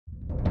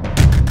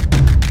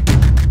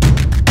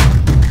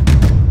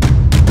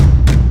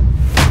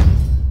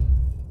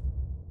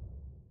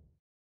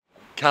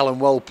Callum,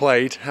 well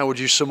played. How would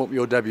you sum up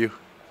your debut?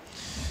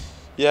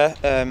 Yeah,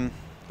 I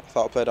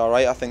thought I played all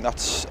right. I think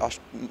I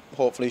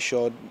hopefully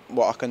showed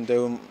what I can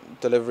do,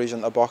 deliveries in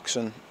the box,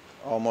 and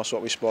almost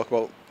what we spoke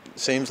about. It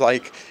seems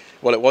like,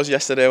 well, it was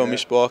yesterday when we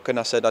spoke, and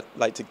I said I'd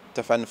like to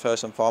defend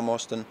first and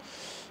foremost and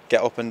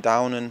get up and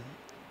down and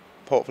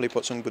hopefully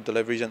put some good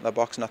deliveries into the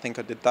box, and I think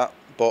I did that.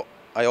 But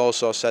I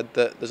also said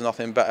that there's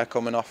nothing better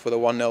coming off with a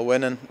 1-0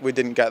 win, and we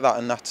didn't get that,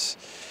 and that's,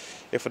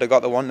 if we'd have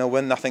got the 1-0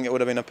 win, I think it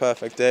would have been a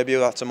perfect debut.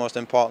 That's the most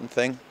important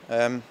thing.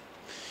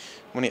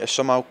 We need to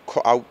somehow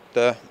cut out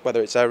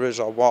whether it's errors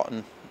or what,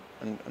 and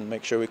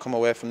make sure we come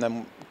away from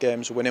them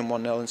games winning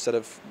 1-0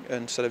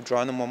 instead of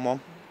drawing them 1-1.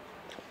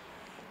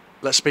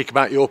 Let's speak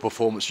about your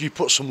performance. You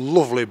put some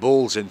lovely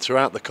balls in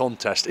throughout the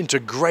contest into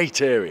great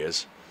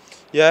areas.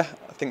 Yeah,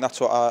 I think that's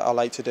what I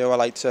like to do. I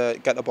like to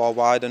get the ball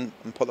wide and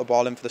put the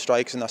ball in for the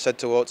strikers. And I said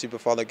to Oatsy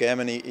before the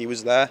game, and he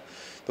was there.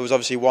 There was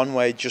obviously one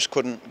where he just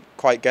couldn't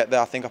quite get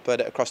there. I think I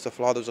played it across the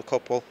floor. There was a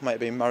couple, might have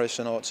been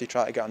Morrison or Oatsy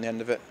tried to get on the end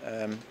of it.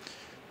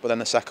 But then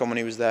the second one,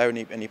 he was there and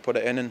he put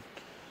it in, and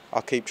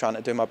I'll keep trying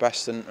to do my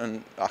best,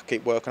 and I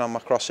keep working on my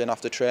crossing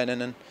after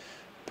training and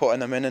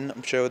putting them in, and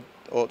I'm sure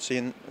Oatsy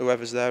and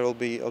whoever's there will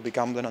be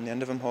gambling on the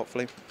end of them,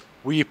 hopefully.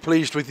 Were you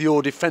pleased with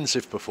your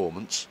defensive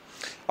performance?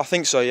 I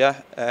think so,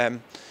 yeah.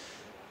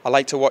 I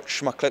like to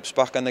watch my clips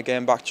back and the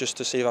game back just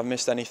to see if I've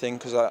missed anything,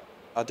 because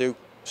I do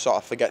sort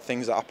of forget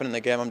things that happen in the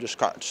game. I'm just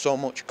so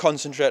much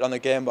concentrate on the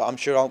game, but I'm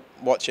sure I'll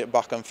watch it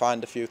back and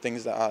find a few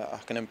things that I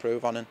can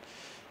improve on,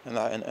 and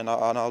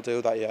I'll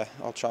do that. Yeah,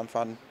 I'll try and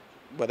find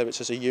whether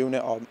it's as a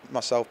unit or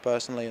myself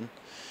personally.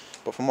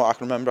 But from what I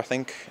can remember, I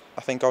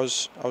think I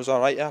was all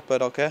right. Yeah,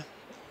 but okay.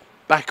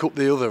 Back up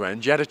the other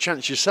end, you had a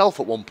chance yourself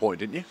at one point,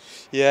 didn't you?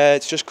 Yeah,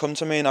 it's just come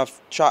to me, and I've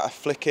tried to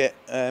flick it.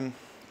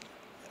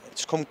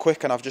 It's come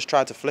quick, and I've just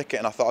tried to flick it,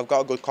 and I thought I've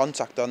got a good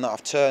contact on that.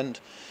 I've turned,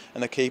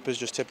 and the keeper's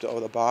just tipped it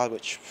over the bar,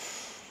 which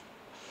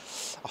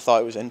I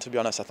thought it was in, to be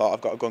honest. I thought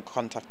I've got a good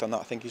contact on that.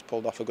 I think he's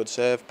pulled off a good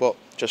save, but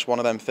just one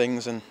of them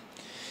things. And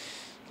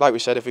like we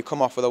said, if we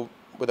come off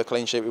with a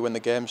clean sheet, we win the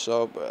game.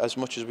 So as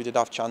much as we did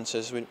have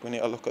chances, we need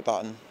to look at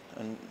that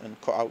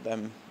and cut out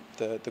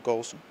the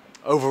goals.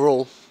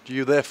 Overall, do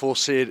you therefore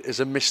see it as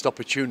a missed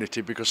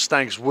opportunity because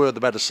Stags were the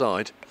better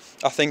side?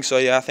 I think so,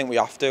 yeah. I think we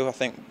have to. I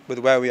think with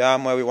where we are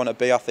and where we want to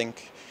be, I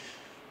think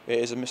it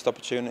is a missed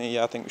opportunity.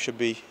 Yeah, I think we should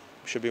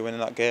be winning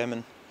that game,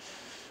 and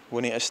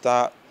we need to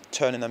start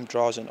turning them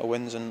draws into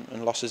wins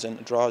and losses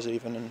into draws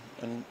even,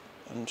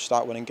 and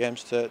start winning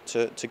games to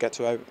get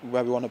to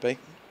where we want to be.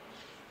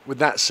 With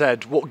that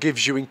said, what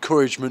gives you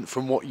encouragement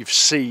from what you've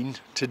seen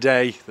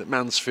today that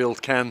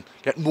Mansfield can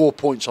get more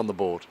points on the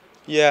board?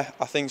 Yeah,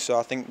 I think so.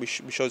 I think we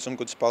showed some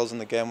good spells in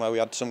the game where we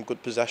had some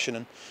good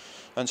possession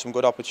and some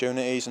good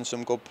opportunities and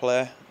some good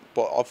play.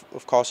 But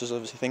of course, there's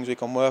obviously things we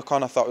can work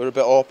on. I thought we were a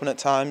bit open at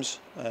times,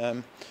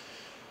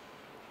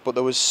 but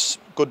there was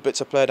good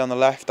bits of play down the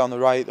left, down the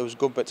right. There was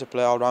good bits of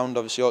play all round.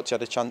 Obviously, Oatsy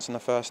had a chance in the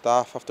first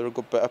half after a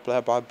good bit of play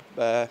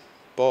by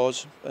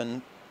Bowes,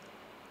 and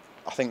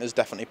I think there's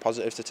definitely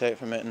positives to take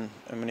from it, and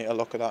we need to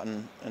look at that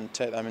and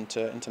take them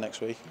into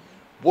next week.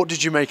 What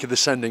did you make of the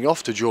sending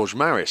off to George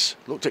Maris?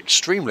 Looked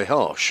extremely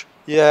harsh.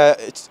 Yeah,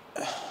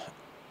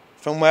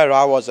 from where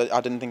I was,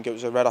 I didn't think it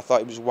was a red. I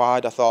thought it was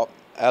wide. I thought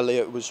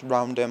Elliott was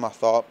round him. I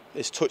thought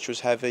his touch was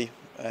heavy.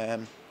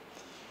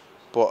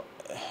 But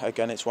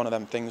again, it's one of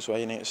them things where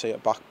you need to see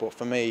it back. But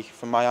for me,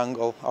 from my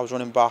angle, I was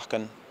running back,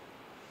 and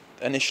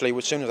initially,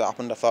 as soon as it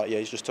happened, I thought, yeah,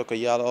 he's just took a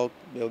yellow.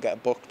 He'll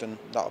get booked, and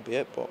that'll be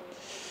it. But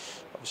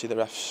obviously, the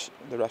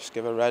refs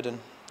give a red, and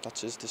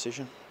that's his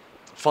decision.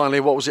 Finally,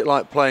 what was it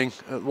like playing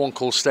at One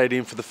Call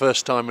Stadium for the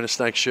first time in a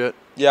Stag shirt?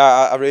 Yeah,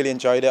 I really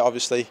enjoyed it.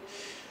 Obviously,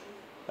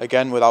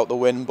 again, without the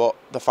win, but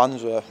the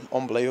fans were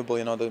unbelievable.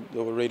 You know, they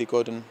were really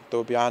good, and they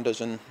were behind us.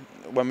 And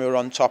when we were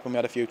on top and we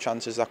had a few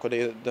chances, I could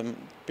hear them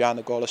behind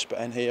the goal,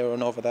 in here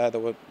and over there. They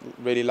were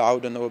really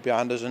loud, and they were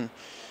behind us. And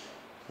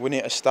we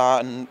need to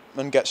start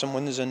and get some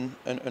wins and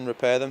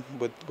repair them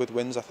with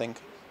wins, I think.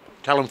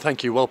 Callum,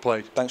 thank you. Well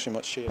played. Thanks very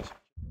much. Cheers.